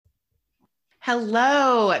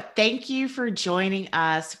Hello. Thank you for joining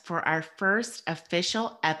us for our first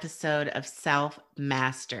official episode of Self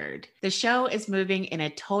Mastered. The show is moving in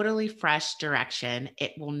a totally fresh direction.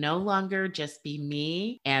 It will no longer just be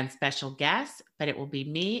me and special guests, but it will be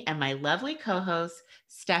me and my lovely co host,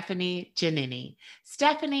 Stephanie Giannini.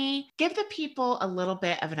 Stephanie, give the people a little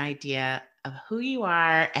bit of an idea of who you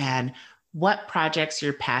are and what projects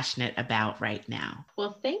you're passionate about right now.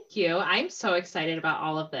 Well, thank you. I'm so excited about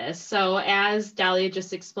all of this. So, as Dahlia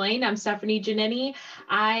just explained, I'm Stephanie Giannini.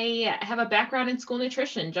 I have a background in school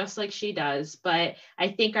nutrition, just like she does, but I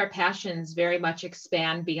think our passions very much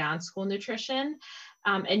expand beyond school nutrition.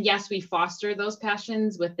 And yes, we foster those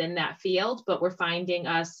passions within that field, but we're finding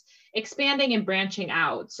us expanding and branching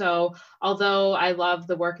out. So, although I love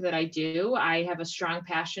the work that I do, I have a strong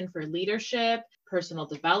passion for leadership, personal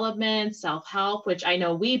development, self-help, which I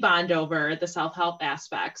know we bond over the self-help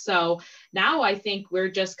aspect. So now I think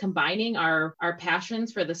we're just combining our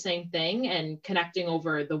passions for the same thing and connecting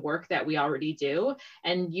over the work that we already do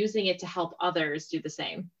and using it to help others do the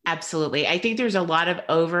same. Absolutely. I think there's a lot of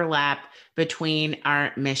overlap between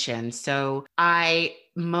our missions. So I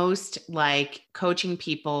most like coaching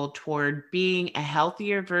people toward being a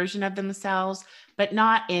healthier version of themselves, but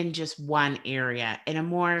not in just one area, in a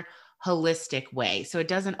more holistic way. So it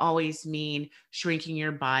doesn't always mean shrinking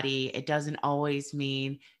your body. It doesn't always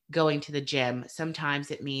mean going to the gym. Sometimes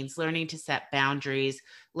it means learning to set boundaries,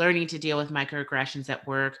 learning to deal with microaggressions at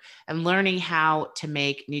work, and learning how to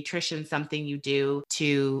make nutrition something you do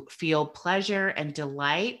to feel pleasure and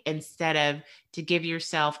delight instead of to give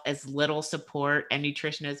yourself as little support and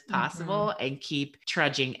nutrition as possible and keep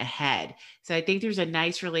trudging ahead. So I think there's a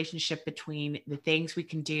nice relationship between the things we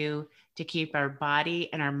can do to keep our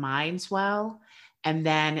body and our minds well, and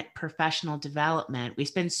then professional development. We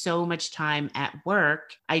spend so much time at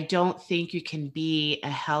work. I don't think you can be a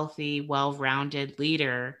healthy, well rounded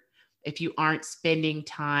leader if you aren't spending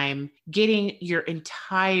time getting your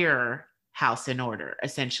entire house in order,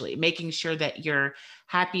 essentially, making sure that your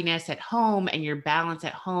happiness at home and your balance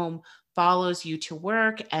at home follows you to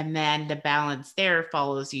work. And then the balance there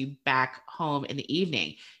follows you back home in the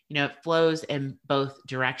evening. It flows in both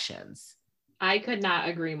directions. I could not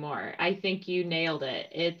agree more. I think you nailed it.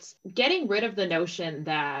 It's getting rid of the notion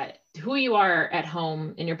that who you are at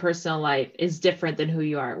home in your personal life is different than who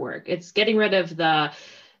you are at work. It's getting rid of the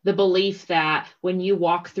belief that when you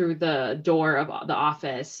walk through the door of the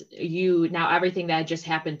office, you now everything that just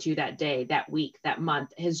happened to you that day, that week, that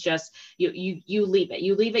month has just you leave it.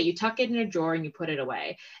 You leave it, you tuck it in a drawer and you put it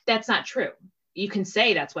away. That's not true. You can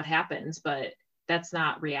say that's what happens, but that's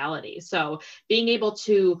not reality. So being able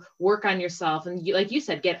to work on yourself and like you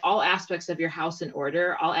said, get all aspects of your house in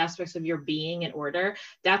order, all aspects of your being in order,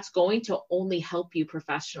 that's going to only help you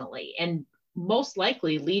professionally and most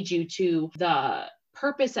likely lead you to the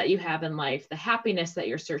purpose that you have in life, the happiness that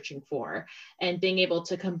you're searching for, and being able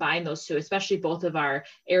to combine those two, especially both of our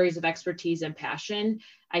areas of expertise and passion,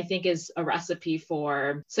 I think is a recipe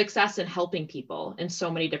for success in helping people in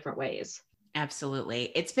so many different ways.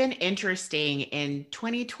 Absolutely. It's been interesting in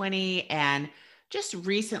 2020 and just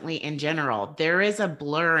recently in general. There is a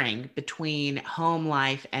blurring between home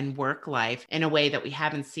life and work life in a way that we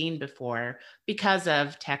haven't seen before because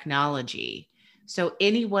of technology. So,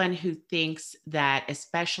 anyone who thinks that,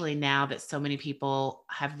 especially now that so many people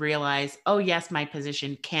have realized, oh, yes, my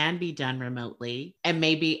position can be done remotely, and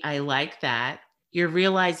maybe I like that, you're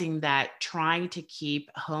realizing that trying to keep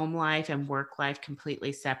home life and work life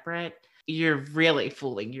completely separate, you're really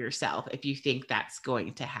fooling yourself if you think that's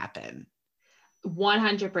going to happen.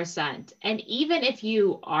 100%. And even if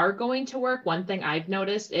you are going to work, one thing I've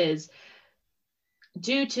noticed is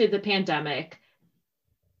due to the pandemic,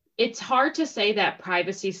 it's hard to say that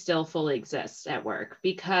privacy still fully exists at work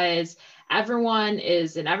because everyone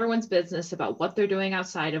is in everyone's business about what they're doing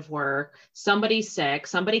outside of work. Somebody's sick,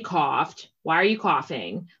 somebody coughed. Why are you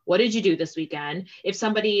coughing? What did you do this weekend? If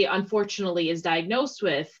somebody unfortunately is diagnosed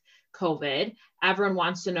with COVID, everyone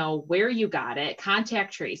wants to know where you got it,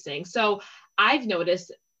 contact tracing. So I've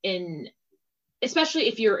noticed in especially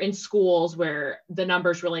if you're in schools where the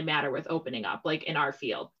numbers really matter with opening up, like in our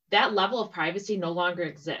field, that level of privacy no longer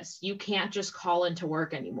exists. You can't just call into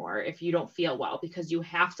work anymore if you don't feel well because you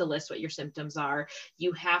have to list what your symptoms are.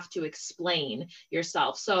 You have to explain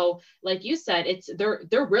yourself. So like you said,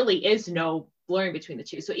 there really is no blurring between the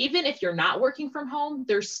two. So even if you're not working from home,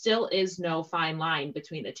 there still is no fine line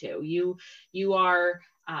between the two. You are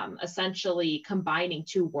essentially combining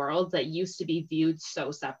two worlds that used to be viewed so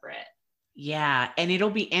separate. Yeah. And it'll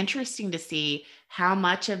be interesting to see how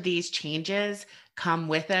much of these changes come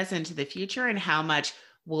with us into the future and how much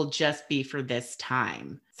will just be for this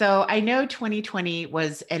time. So I know 2020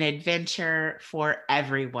 was an adventure for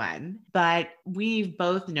everyone, but we've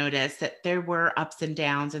both noticed that there were ups and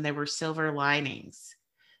downs and there were silver linings.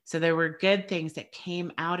 So there were good things that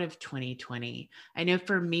came out of 2020. I know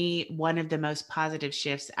for me, one of the most positive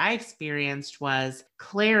shifts I experienced was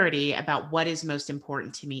clarity about what is most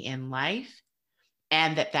important to me in life,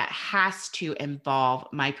 and that has to involve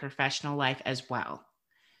my professional life as well.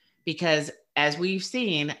 Because as we've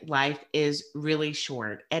seen, life is really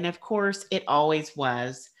short. And of course, it always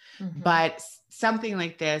was. Mhm. But something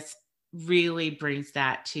like this really brings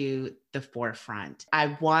that to the forefront.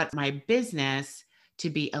 I want my business to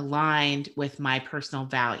be aligned with my personal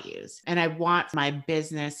values. And I want my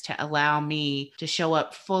business to allow me to show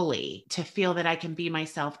up fully, to feel that I can be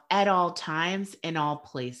myself at all times in all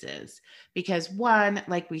places. Because, one,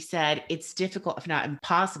 like we said, it's difficult, if not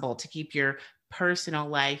impossible, to keep your personal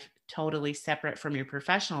life totally separate from your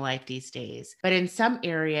professional life these days. But in some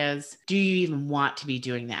areas, do you even want to be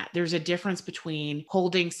doing that? There's a difference between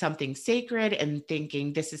holding something sacred and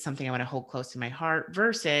thinking this is something I want to hold close to my heart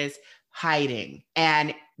versus hiding.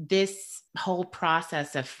 And this whole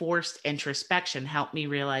process of forced introspection helped me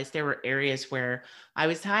realize there were areas where I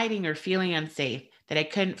was hiding or feeling unsafe, that I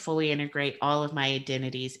couldn't fully integrate all of my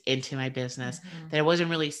identities into my business, Mhm. that it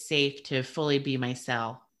wasn't really safe to fully be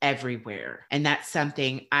myself everywhere. And that's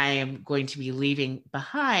something I am going to be leaving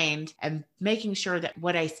behind and making sure that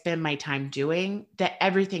what I spend my time doing, that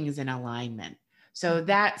everything is in alignment. So Mhm.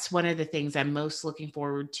 that's one of the things I'm most looking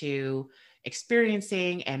forward to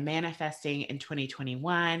experiencing and manifesting in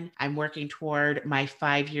 2021. I'm working toward my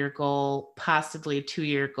 5-year goal, possibly a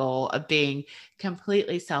 2-year goal of being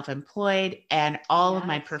completely self employed and all of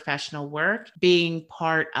my Yes. professional work being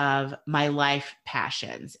part of my life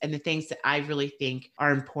passions and the things that I really think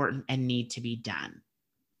are important and need to be done.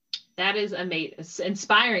 That is amazing,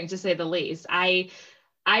 inspiring to say the least. I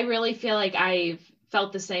really feel like I've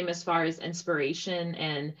felt the same as far as inspiration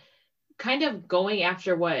and kind of going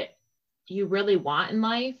after what you really want in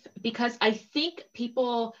life, because I think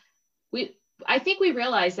we I think we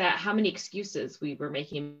realized that how many excuses we were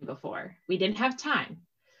making before. We didn't have time.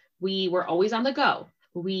 We were always on the go.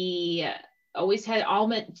 We always had all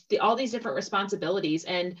these different responsibilities.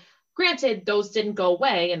 And granted, those didn't go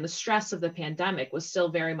away, and the stress of the pandemic was still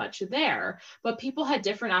very much there. But people had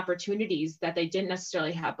different opportunities that they didn't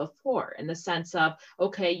necessarily have before, in the sense of,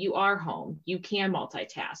 okay, you are home, you can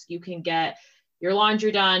multitask, you can get your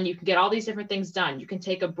laundry done, you can get all these different things done, you can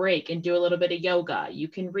take a break and do a little bit of yoga, you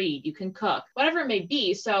can read, you can cook, whatever it may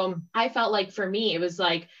be. So I felt like for me, it was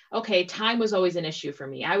like, okay, time was always an issue for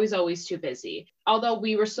me. I was always too busy. Although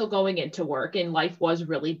we were still going into work and life was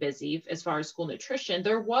really busy as far as school nutrition,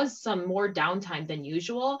 there was some more downtime than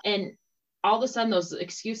usual. And all of a sudden, those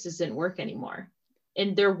excuses didn't work anymore.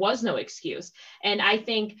 And there was no excuse. And I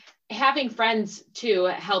think having friends too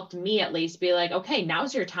helped me at least be like, okay,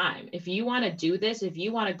 now's your time. If you want to do this, if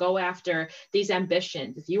you want to go after these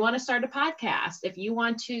ambitions, if you want to start a podcast, if you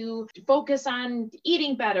want to focus on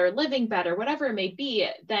eating better, living better, whatever it may be,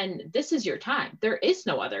 then this is your time. There is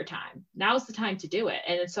no other time. Now's the time to do it.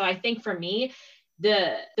 And so I think for me,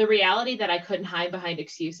 the reality that I couldn't hide behind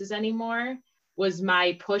excuses anymore was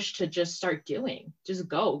my push to just start doing, just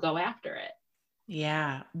go after it.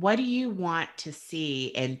 Yeah. What do you want to see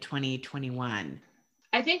in 2021?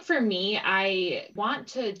 I think for me, I want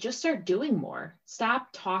to just start doing more. Stop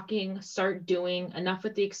talking, start doing. Enough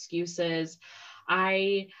with the excuses.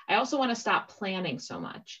 I also want to stop planning so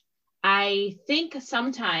much. I think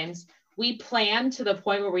sometimes we plan to the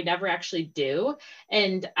point where we never actually do.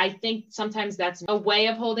 And I think sometimes that's a way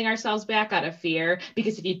of holding ourselves back out of fear,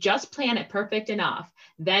 because if you just plan it perfect enough,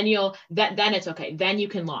 then then it's okay. Then you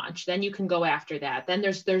can launch, then you can go after that. Then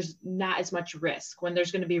there's not as much risk, when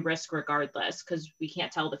there's going to be risk regardless, because we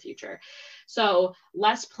can't tell the future. So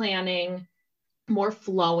less planning, more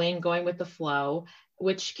flowing, going with the flow,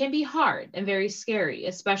 which can be hard and very scary,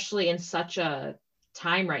 especially in such a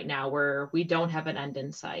time right now where we don't have an end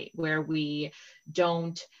in sight, where we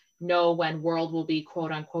don't know when world will be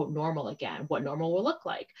quote unquote normal again, what normal will look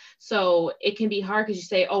like. So it can be hard because you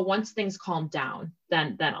say, oh, once things calm down,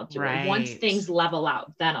 then I'll do it. Once Right. things level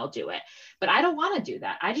out, then I'll do it. But I don't want to do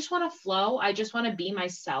that. I just want to flow. I just want to be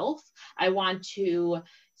myself. I want to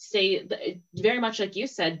stay very much like you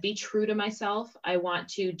said, be true to myself. I want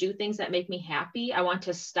to do things that make me happy. I want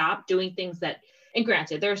to stop doing things that, and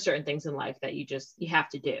granted, there are certain things in life that you have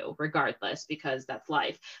to do regardless, because that's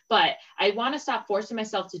life. But I want to stop forcing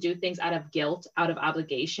myself to do things out of guilt, out of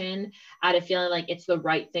obligation, out of feeling like it's the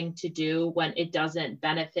right thing to do when it doesn't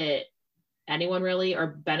benefit anyone really, or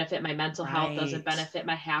benefit my mental health, doesn't Right. benefit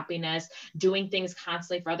my happiness, doing things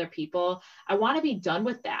constantly for other people. I want to be done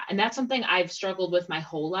with that. And that's something I've struggled with my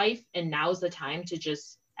whole life. And now's the time to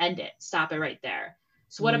just end it, stop it right there.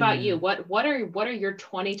 So what about you? Mm. What are your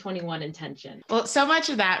 2021 intentions? Well, so much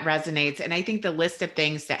of that resonates. And I think the list of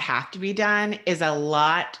things that have to be done is a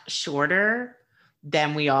lot shorter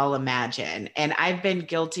than we all imagine. And I've been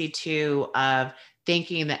guilty too of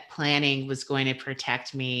thinking that planning was going to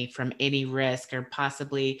protect me from any risk or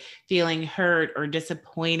possibly feeling hurt or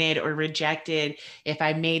disappointed or rejected if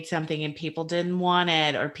I made something and people didn't want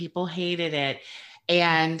it or people hated it.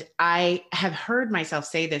 And I have heard myself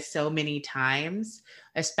say this so many times,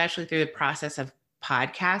 especially through the process of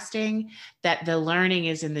podcasting, that the learning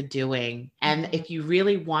is in the doing. And Mhm. if you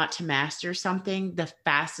really want to master something, the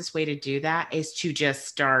fastest way to do that is to just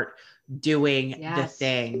start doing the Yes.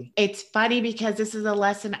 thing. It's funny because this is a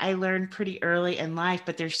lesson I learned pretty early in life,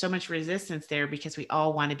 but there's so much resistance there because we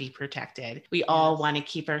all want to be protected. We all Yes. want to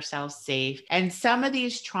keep ourselves safe. And some of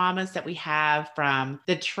these traumas that we have from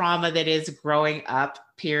the trauma that is growing up,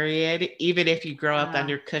 period, even if you grow up Yeah.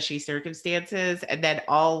 under cushy circumstances, and then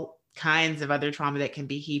all kinds of other trauma that can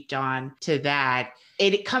be heaped on to that,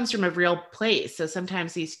 it comes from a real place. So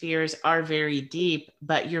sometimes these fears are very deep,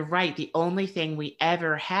 but you're right. The only thing we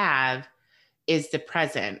ever have is the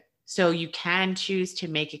present. So you can choose to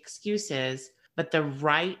make excuses, but the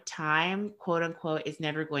right time, quote unquote, is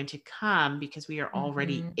never going to come because we are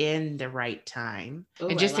already Hmm. in the right time. Oh,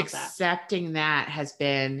 And I just love that. accepting that has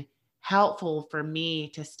been helpful for me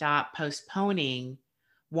to stop postponing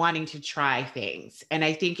wanting to try things. And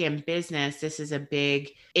I think in business, this is a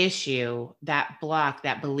big issue, that block,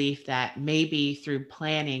 that belief that maybe through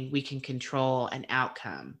planning, we can control an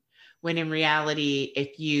outcome. When in reality,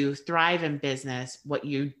 if you thrive in business, what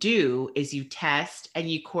you do is you test and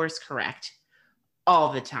you course correct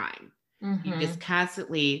all the time. You just Hmm.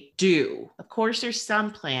 constantly do. Of course, there's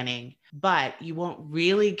some planning, but you won't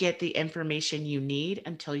really get the information you need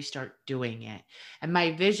until you start doing it. And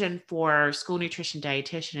my vision for school nutrition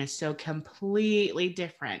dietitian is so completely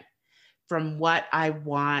different from what I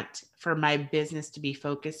want for my business to be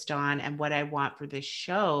focused on and what I want for this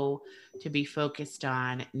show to be focused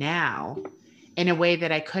on now, in a way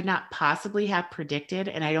that I could not possibly have predicted.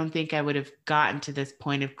 And I don't think I would have gotten to this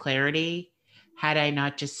point of clarity had I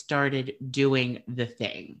not just started doing the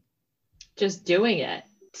thing. Just doing it.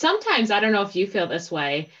 Sometimes, I don't know if you feel this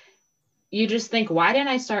way, you just think, why didn't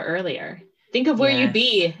I start earlier? Think of where you'd Yes.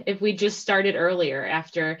 be if we just started earlier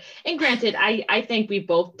after. And granted, I think we've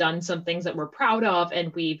both done some things that we're proud of,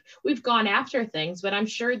 and we've gone after things, but I'm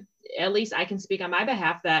sure, at least I can speak on my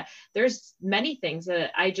behalf, that there's many things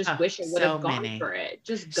that I just Oh, wish I would so have gone many. for it.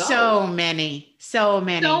 Just go. So many. So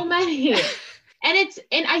So many. many.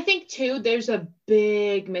 And I think too, there's a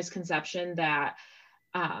big misconception that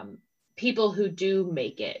um, people who do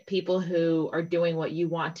make it, people who are doing what you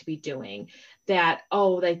want to be doing, that,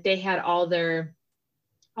 oh, like they had all their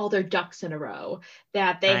ducks in a row,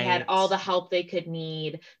 that they had Right. all the help they could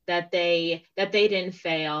need, that they didn't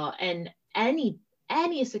fail. And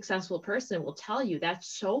any successful person will tell you that's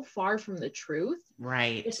so far from the truth,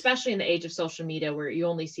 Right. especially in the age of social media where you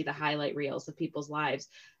only see the highlight reels of people's lives.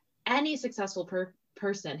 Any successful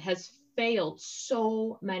person has failed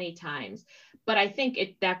so many times. But I think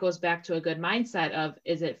that goes back to a good mindset of,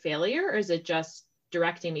 is it failure or is it just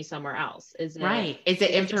directing me somewhere else? Is it Right. Is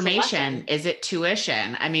it is it just a information? lesson? Is it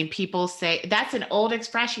tuition? I mean, people say that's an old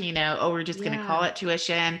expression, oh, we're just going to call Yeah. it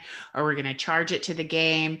tuition or we're going to charge it to the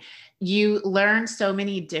game. You learn so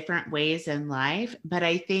many different ways in life, but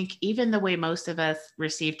I think even the way most of us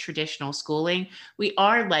receive traditional schooling, we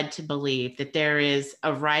are led to believe that there is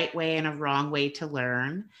a right way and a wrong way to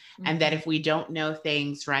learn. And that Hmm. if we don't know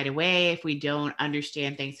things right away, if we don't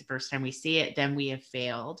understand things the first time we see it, then we have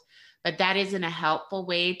failed. But that isn't a helpful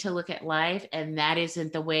way to look at life. And that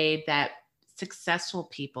isn't the way that successful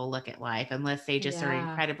people look at life, unless they just are Yeah.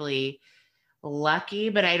 incredibly lucky.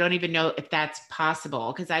 But I don't even know if that's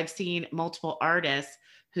possible because I've seen multiple artists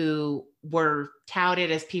who were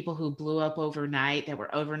touted as people who blew up overnight, that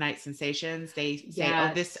were overnight sensations. They say,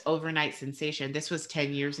 oh, this Yes. overnight sensation, this was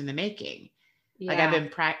 10 years in the making. Like I've Yeah.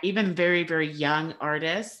 been even very, very young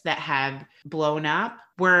artists that have blown up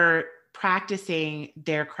were practicing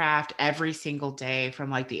their craft every single day from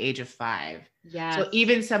like the age of 5. So Yes.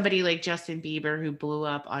 even somebody like Justin Bieber who blew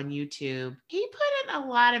up on YouTube, he put in a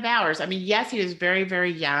lot of hours. I mean, yes, he was very,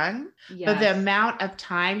 very young, but the Yes. amount of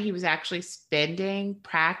time he was actually spending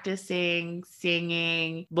practicing,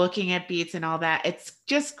 singing, looking at beats and all that, it's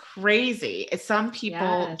just crazy. Some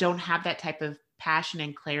people don't Yes. have that type of passion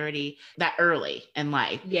and clarity that early in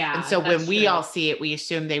life. Yeah, And so when that's we true. all see it, we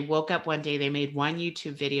assume they woke up one day, they made one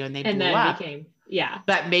YouTube video and they And blew then up. became, yeah.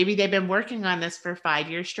 But maybe they've been working on this for 5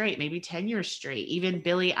 years straight, maybe 10 years straight. Even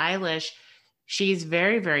Billie Eilish, she's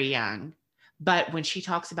very, very young. But when she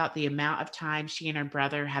talks about the amount of time she and her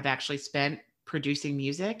brother have actually spent producing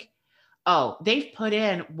music, oh, they've put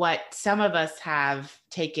in what some of us have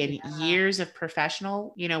taken years of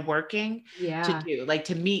professional, working to do, like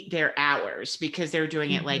to meet their hours, because they're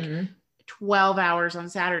doing it like 12 hours on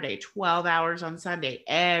Saturday, 12 hours on Sunday,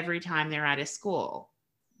 every time they're out of school.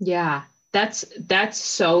 Yeah. That's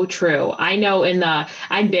so true. I know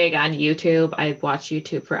I'm big on YouTube. I watch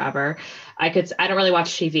YouTube forever. I don't really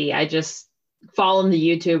watch TV. I just fall in the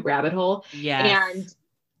YouTube rabbit hole. Yes. And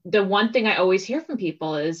the one thing I always hear from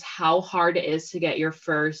people is how hard it is to get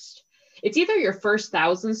it's either your first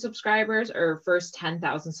 1,000 subscribers or first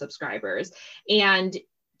 10,000 subscribers. And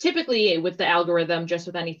typically with the algorithm, just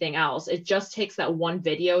with anything else, it just takes that one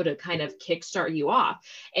video to kind of kickstart you off.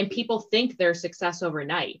 And people think they're success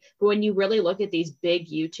overnight. But when you really look at these big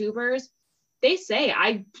YouTubers, they say,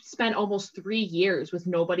 I spent almost 3 years with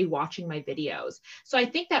nobody watching my videos. So I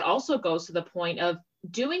think that also goes to the point of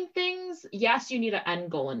doing things. Yes, you need an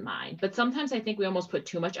end goal in mind, but sometimes I think we almost put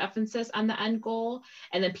too much emphasis on the end goal,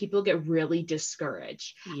 and then people get really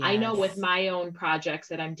discouraged. Yes. I know with my own projects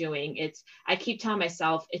that I'm doing, I keep telling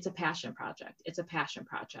myself it's a passion project. It's a passion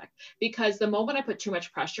project, because the moment I put too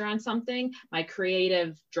much pressure on something, my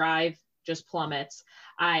creative drive just plummets.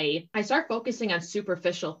 I start focusing on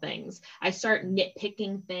superficial things. I start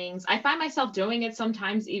nitpicking things. I find myself doing it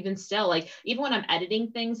sometimes even still, like even when I'm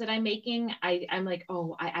editing things that I'm making, I'm like,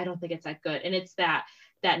 oh, I don't think it's that good. And it's that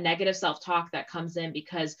negative self-talk that comes in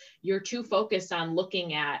because you're too focused on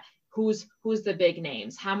looking at who's the big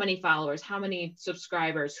names, how many followers, how many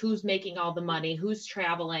subscribers, who's making all the money, who's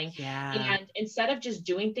traveling. Yeah. And instead of just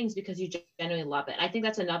doing things because you genuinely love it. I think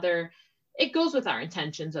that's it goes with our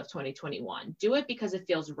intentions of 2021. Do it because it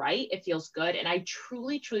feels right. It feels good. And I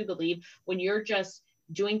truly, truly believe when you're just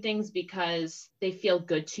doing things because they feel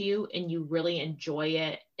good to you and you really enjoy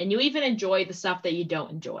it, and you even enjoy the stuff that you don't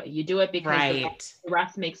enjoy, you do it because the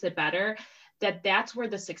rest makes it better, that's where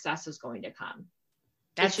the success is going to come.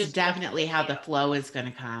 That's just definitely how the flow is going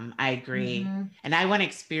to come. I agree. Mm-hmm. And I want to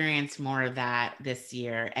experience more of that this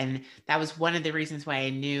year. And that was one of the reasons why I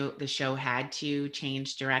knew the show had to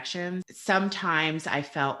change directions. Sometimes I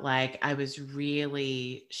felt like I was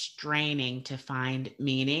really straining to find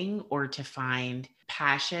meaning or to find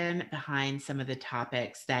passion behind some of the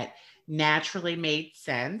topics that naturally made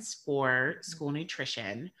sense for school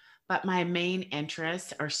nutrition. But my main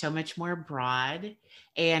interests are so much more broad.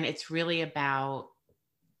 And it's really about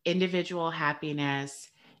individual happiness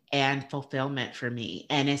and fulfillment for me,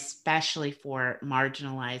 and especially for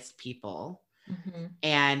marginalized people. Mm-hmm.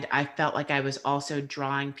 And I felt like I was also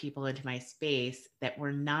drawing people into my space that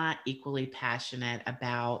were not equally passionate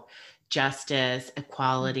about justice,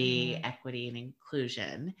 equality, mm-hmm. equity, and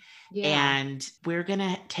inclusion. Yeah. And we're going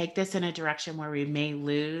to take this in a direction where we may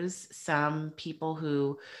lose some people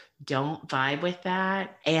who don't vibe with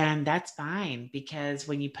that. And that's fine, because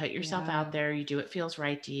when you put yourself out there, you do what feels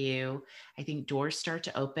right to you. I think doors start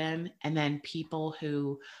to open, and then people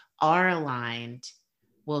who are aligned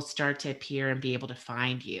will start to appear and be able to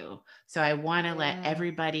find you. So I want to let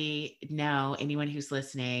everybody know, anyone who's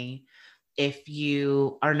listening, if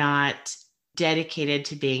you are not dedicated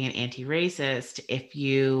to being an anti-racist, if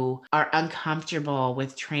you are uncomfortable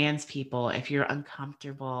with trans people, if you're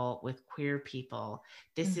uncomfortable with queer people,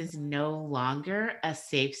 this is no longer a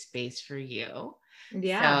safe space for you.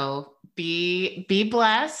 Yeah. So be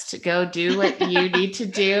blessed. Go do what you need to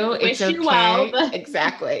do. It's okay. Well.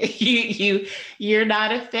 Exactly. You're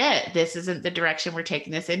not a fit. This isn't the direction we're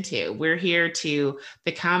taking this into. We're here to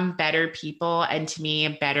become better people. And to me,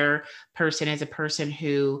 a better person is a person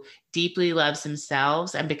who deeply loves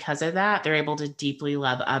themselves. And because of that, they're able to deeply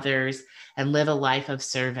love others and live a life of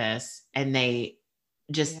service. And they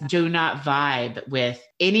just do not vibe with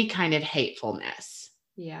any kind of hatefulness.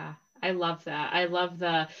 Yeah. I love that. I love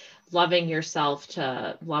the loving yourself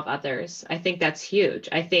to love others. I think that's huge.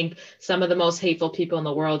 I think some of the most hateful people in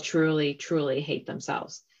the world truly, truly hate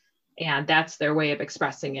themselves. And that's their way of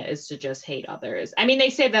expressing it, is to just hate others. I mean, they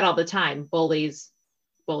say that all the time. Bullies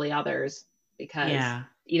bully others because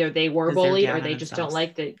either they were bullied or they just don't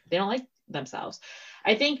like themselves.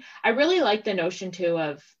 I think I really like the notion too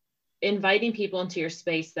of inviting people into your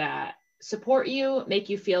space that support you, make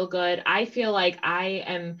you feel good. I feel like I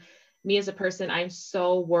am me as a person, I'm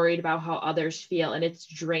so worried about how others feel, and it's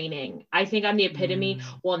draining. I think I'm the epitome.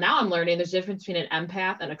 Well, now I'm learning there's a difference between an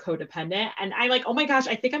empath and a codependent. And I'm like, oh my gosh,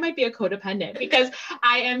 I think I might be a codependent because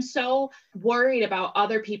I am so worried about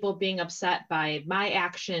other people being upset by my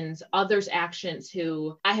actions, others' actions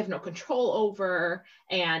who I have no control over.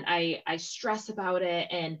 And I stress about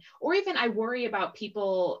it. Or even I worry about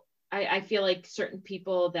people. I feel like certain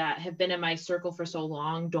people that have been in my circle for so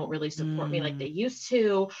long don't really support me like they used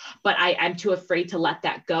to, but I'm too afraid to let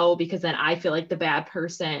that go because then I feel like the bad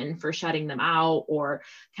person for shutting them out or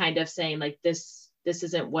kind of saying like this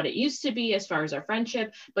isn't what it used to be as far as our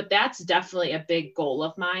friendship. But that's definitely a big goal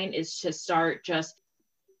of mine, is to start just,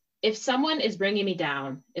 if someone is bringing me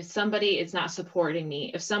down, if somebody is not supporting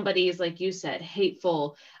me, if somebody is, like you said,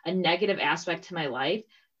 hateful, a negative aspect to my life,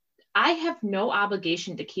 I have no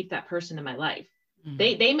obligation to keep that person in my life.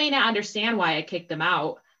 They may not understand why I kicked them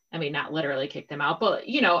out. I mean, not literally kick them out, but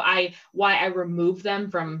why I remove them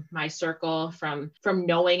from my circle, from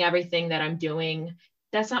knowing everything that I'm doing.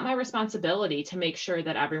 That's not my responsibility to make sure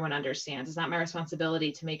that everyone understands. It's not my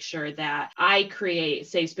responsibility to make sure that I create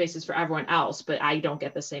safe spaces for everyone else, but I don't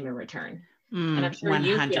get the same in return. And I'm sure 100%.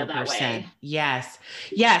 You feel that way. Yes.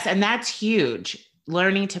 And that's huge.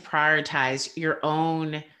 Learning to prioritize your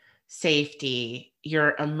own safety,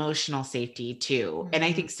 your emotional safety too. And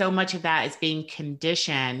I think so much of that is being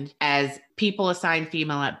conditioned as people assigned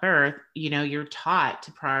female at birth. You're taught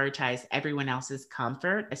to prioritize everyone else's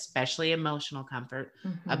comfort, especially emotional comfort,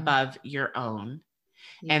 above your own.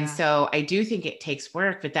 Yeah. And so I do think it takes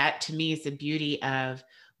work, but that to me is the beauty of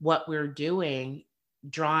what we're doing,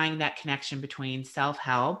 drawing that connection between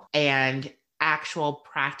self-help and actual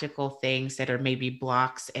practical things that are maybe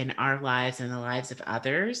blocks in our lives and the lives of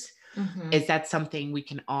others. Is that something we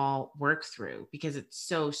can all work through, because it's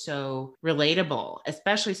so relatable,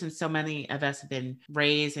 especially since so many of us have been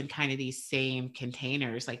raised in kind of these same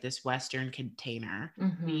containers, like this Western container.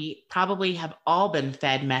 We probably have all been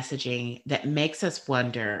fed messaging that makes us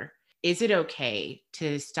wonder, is it okay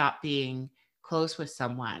to stop being close with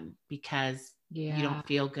someone because you don't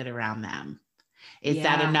feel good around them? Is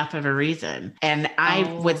that enough of a reason? And I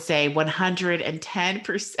would say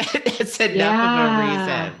 110% it's enough of a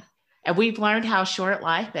reason. And we've learned how short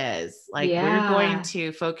life is. Like we're going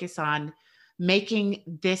to focus on making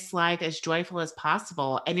this life as joyful as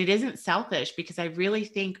possible. And it isn't selfish, because I really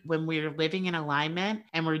think when we're living in alignment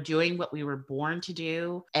and we're doing what we were born to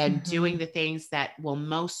do and doing the things that will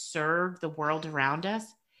most serve the world around us,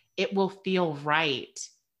 it will feel right.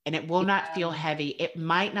 And it will not feel heavy. It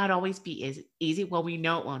might not always be easy. Well, we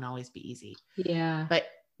know it won't always be easy. Yeah. But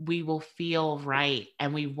we will feel right,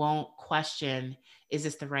 and we won't question, is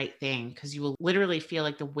this the right thing? Because you will literally feel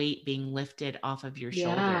like the weight being lifted off of your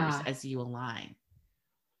shoulders as you align.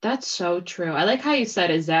 That's so true. I like how you said,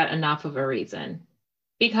 is that enough of a reason?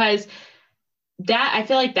 Because that, I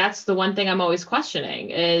feel like that's the one thing I'm always questioning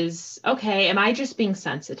is, okay, am I just being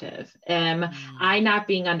sensitive? Am I not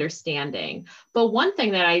being understanding? But one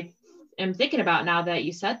thing that I am thinking about now that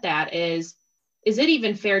you said that is it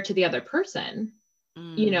even fair to the other person?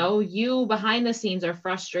 You behind the scenes are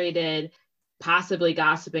frustrated, possibly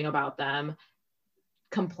gossiping about them,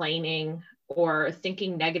 complaining, or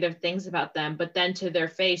thinking negative things about them, but then to their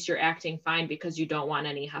face, you're acting fine because you don't want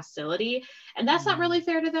any hostility. And that's not really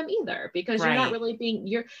fair to them either, because you're not really being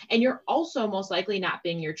you're also most likely not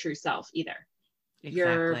being your true self either. Exactly.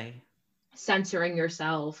 You're censoring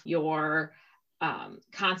yourself. You're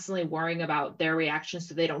constantly worrying about their reactions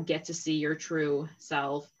so they don't get to see your true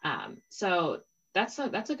self. So that's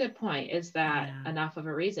a good point. Is that enough of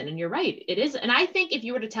a reason? And you're right, it is. And I think if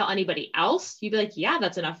you were to tell anybody else, you'd be like, yeah,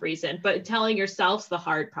 that's enough reason. But telling yourself's the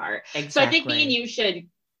hard part. Exactly. So I think me and you should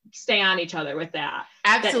stay on each other with that.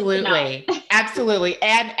 Absolutely. Absolutely.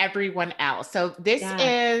 And everyone else. So this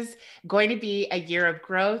is going to be a year of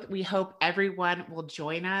growth. We hope everyone will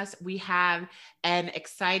join us. We have an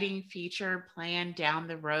exciting feature planned down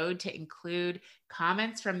the road to include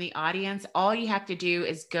comments from the audience. All you have to do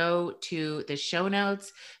is go to the show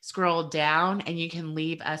notes, scroll down, and you can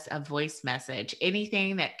leave us a voice message.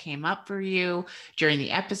 Anything that came up for you during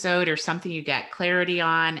the episode or something you got clarity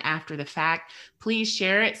on after the fact, please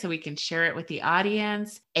share it so we can share it with the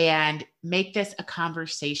audience and make this a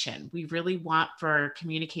conversation. We really want for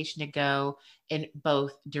communication to go in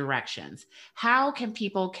both directions. How can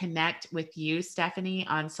people connect with you, Stephanie,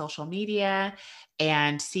 on social media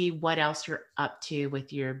and see what else you're up to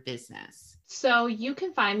with your business? So you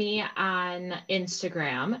can find me on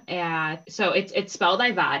Instagram so it's spelled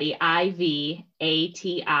Ivadi,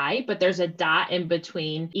 ATI, but there's a dot in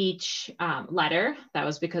between each letter. That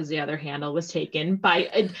was because the other handle was taken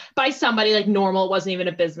by somebody like normal. It wasn't even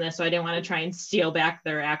a business, so I didn't want to try and steal back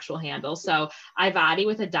their actual handle. So Ivati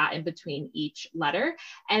with a dot in between each letter.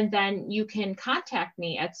 And then you can contact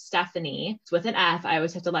me at Stephanie, it's with an F. I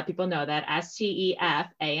always have to let people know that,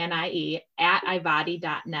 STEFANIE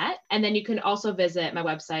 @ivati.net. And then you can also visit my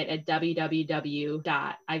website at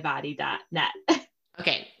www.ivati.net.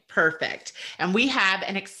 Okay, perfect. And we have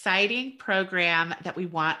an exciting program that we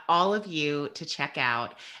want all of you to check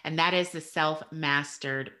out, and that is the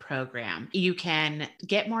Self-Mastered program. You can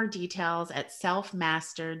get more details at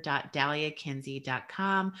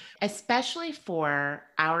selfmastered.daliakinsey.com. Especially for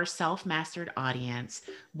our self-mastered audience,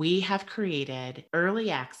 we have created early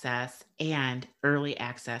access and early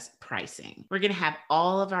access pricing. We're going to have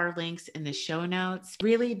all of our links in the show notes.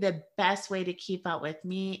 Really, the best way to keep up with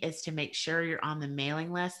me is to make sure you're on the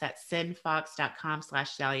mailing list. That's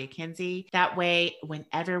cinfox.com/DaliaKinsey. That way,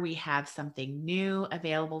 whenever we have something new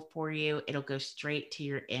available for you, it'll go straight to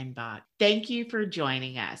your inbox. Thank you for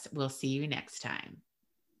joining us. We'll see you next time.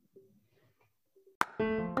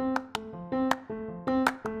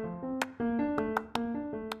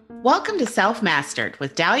 Welcome to Self-Mastered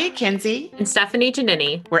with Dalia Kinsey and Stephanie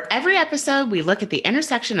Giannini, where every episode we look at the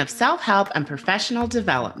intersection of self-help and professional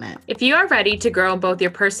development. If you are ready to grow in both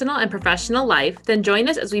your personal and professional life, then join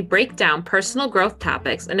us as we break down personal growth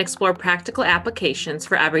topics and explore practical applications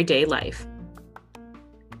for everyday life.